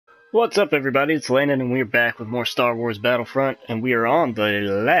What's up, everybody? It's Landon, and we're back with more Star Wars Battlefront, and we are on the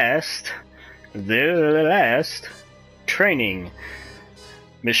last training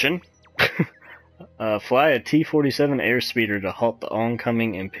mission. Fly a T-47 airspeeder to halt the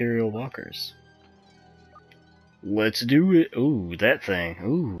oncoming Imperial walkers. Let's do it. Ooh, that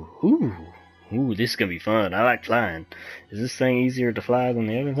thing. Ooh, this is gonna be fun. I like flying. Is this thing easier to fly than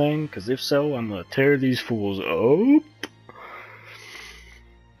the other thing? Because if so, I'm gonna tear these fools up.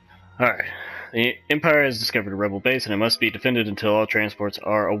 Alright. The Empire has discovered a rebel base, and it must be defended until all transports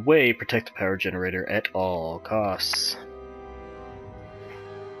are away. Protect the power generator at all costs.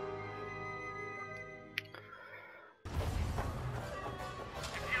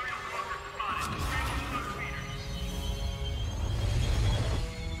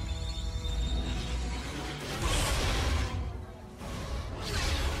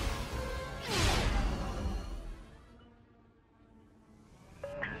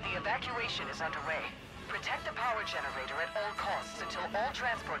 Evacuation is underway. Protect the power generator at all costs until all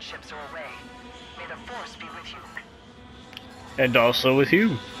transport ships are away. May the Force be with you. And also with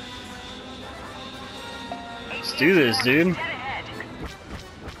you. Let's do this, dude.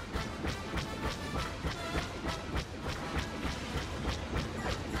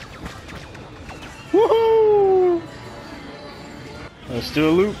 Woohoo! Let's do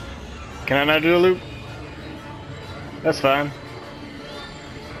a loop. Can I not do a loop? That's fine.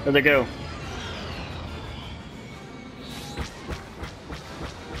 Where'd they go?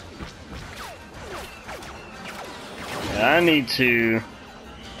 I need to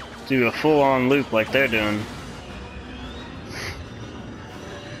do a full-on loop like they're doing.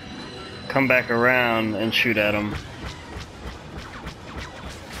 Come back around and shoot at them.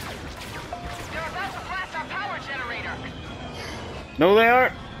 They're about to blast our power generator. No, they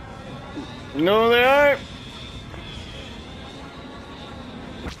aren't. No, they aren't.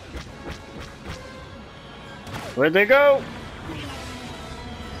 Where'd they go?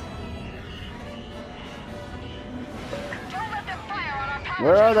 Don't let them fire on our power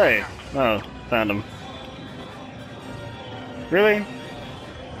Where are they? generator. Oh, found them. Really?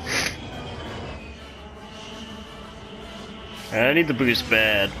 Alright, I need the boost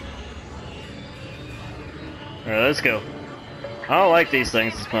bad. Alright, let's go. I don't like these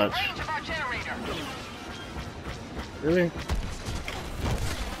things as much. Range of our generator. Really?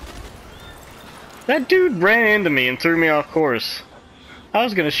 That dude ran into me and threw me off course. I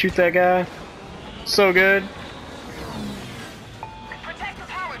was gonna shoot that guy. So good. Protect the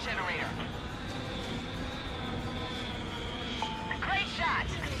power generator. Great shot.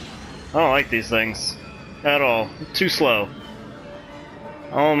 I don't like these things. At all. Too slow.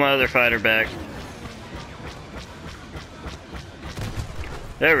 I want my other fighter back.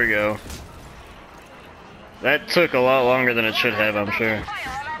 There we go. That took a lot longer than it should have, I'm sure. Fire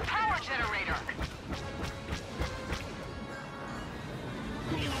on our power generator.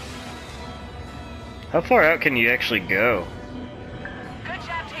 How far out can you actually go? Good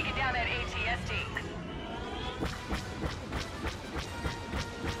job taking down that ATSD.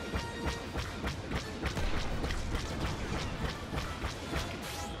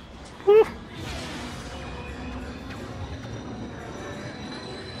 Whew.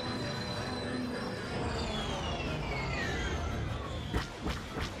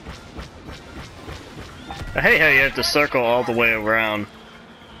 I hate how you have to circle all the way around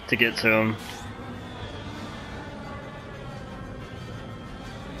to get to him.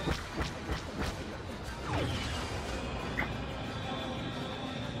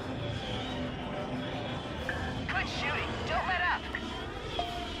 Good shooting. Don't let up.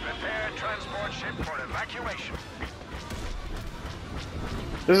 Prepare transport ship for evacuation.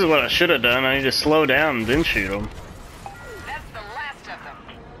 This is what I should have done. I need to slow down and then shoot him. That's the last of them.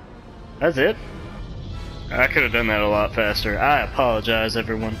 That's it? I could have done that a lot faster. I apologize,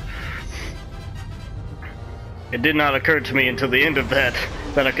 everyone. It did not occur to me until the end of that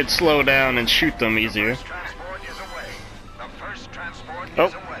I could slow down and shoot them easier. First transport is away. The first transport is Oh,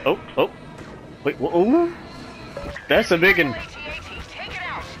 away. oh. Wait, oh. That's a big one. AT-AT, take it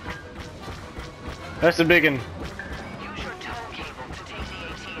out. That's a big one. Use your tow cable to take the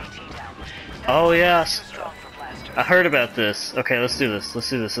AT-AT down. Oh, yes. Strong for blasters. I heard about this. Okay, let's do this. Let's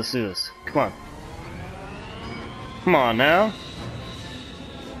do this. Let's do this. Come on. Come on now.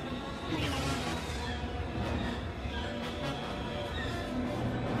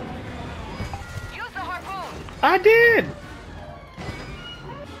 Use the harpoon. I did!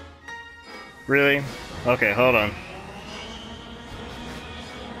 Really? Okay, hold on.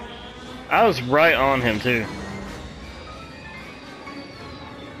 I was right on him, too.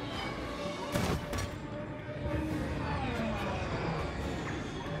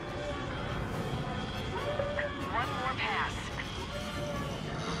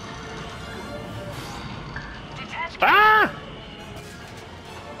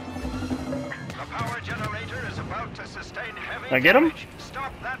 I get him?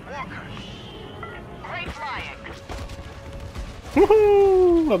 Stop that walker. Great flying.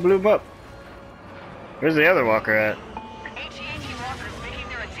 Woohoo! I blew him up. Where's the other walker at? AT-AT walkers making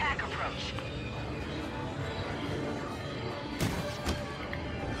their attack approach.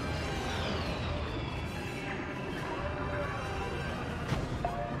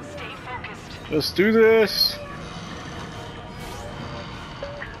 Stay focused. Let's do this.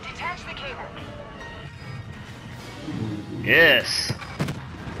 Detach the cable. Yes.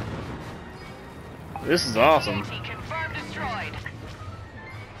 This is awesome. AT confirmed destroyed.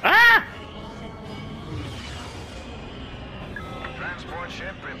 Ah! Transport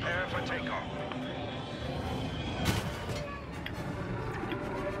ship prepare for takeoff.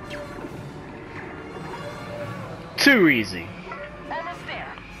 Too easy. Almost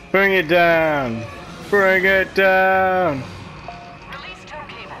there. Bring it down. Bring it down. Release tow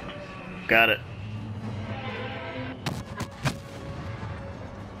cable. Got it.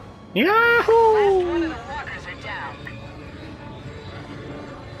 Last one Yahoo! of the walkers are down.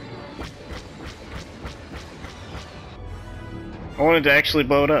 I wanted to actually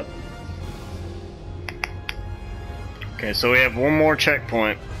blow it up. Okay, so we have one more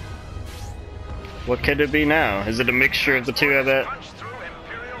checkpoint. What could it be now? Is it a mixture of the two, I bet? Punch through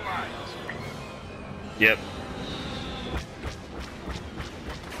Imperial lines. Yep.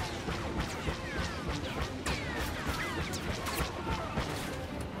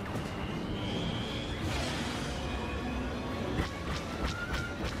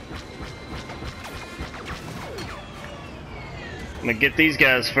 I'm gonna get these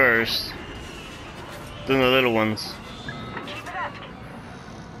guys first, then the little ones. Keep it up.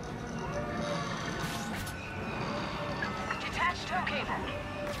 Detach tow cable.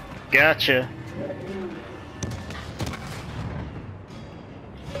 Gotcha.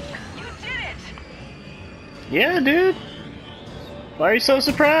 You did it! Yeah, dude. Why are you so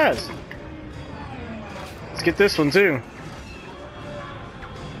surprised? Let's get this one too.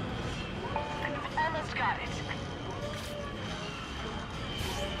 Almost got it.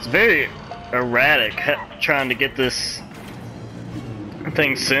 It's very erratic trying to get this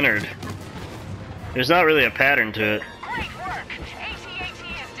thing centered. There's not really a pattern to it. Great work! AT-AT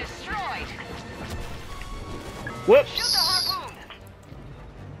is destroyed. Shoot the Whoops! harpoon.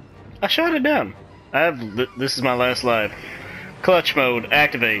 I shot it down. This is my last life. Clutch mode,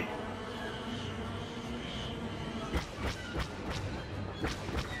 activate.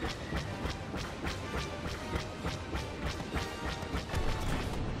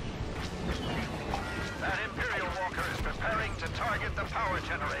 That Imperial walker is preparing to target the power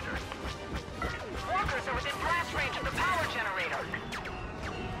generator. Walkers are within blast range of the power generator.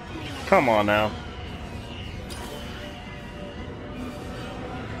 Come on now.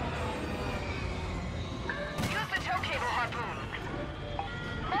 Use the tow cable harpoon.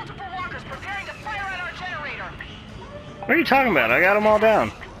 Multiple walkers preparing to fire at our generator. What are you talking about? I got them all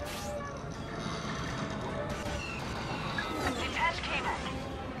down. Detach cable.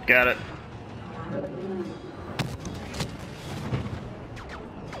 Got it.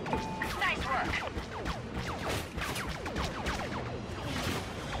 Nice work.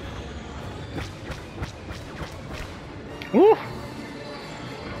 Woo!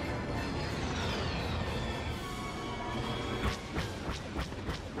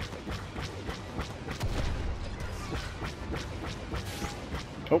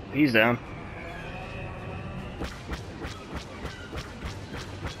 Oh, he's down.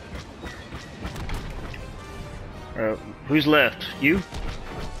 Who's left? You?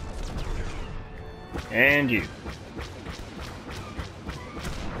 And you.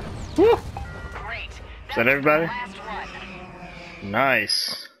 Woo! Great. Is that everybody? Last one.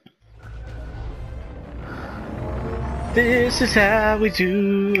 Nice. This is how we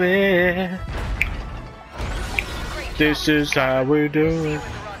do it. Great This job. is how we do See you it.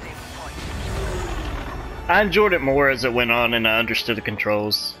 at the rendezvous point. I enjoyed it more as it went on and I understood the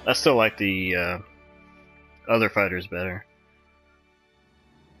controls. I still like the other fighters better.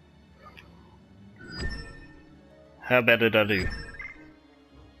 How bad did I do?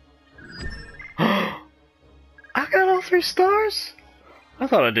 I got all 3 stars? I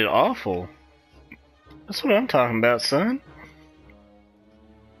thought I did awful. That's what I'm talking about, son.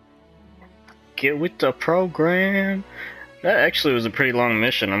 Get with the program. That actually was a pretty long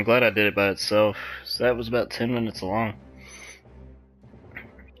mission. I'm glad I did it by itself. So that was about 10 minutes long.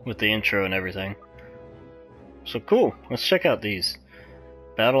 With the intro and everything. So cool. Let's check out these.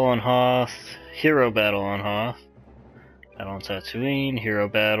 Battle on Hoth. Hero Battle on Hoth. Battle on Tatooine. Hero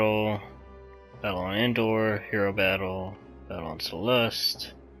Battle. Battle on Endor. Hero Battle. Battle on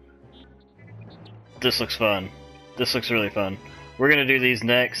Celeste. This looks fun. This looks really fun. We're gonna do these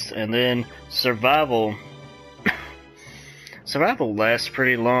next, and then survival. Survival lasts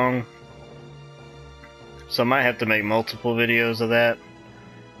pretty long, so I might have to make multiple videos of that,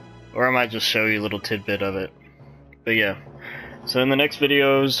 or I might just show you a little tidbit of it. But yeah, so in the next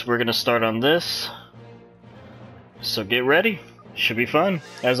videos, we're gonna start on this. So get ready. Should be fun.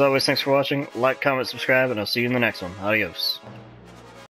 As always, thanks for watching. Like, comment, subscribe, and I'll see you in the next one. Adios.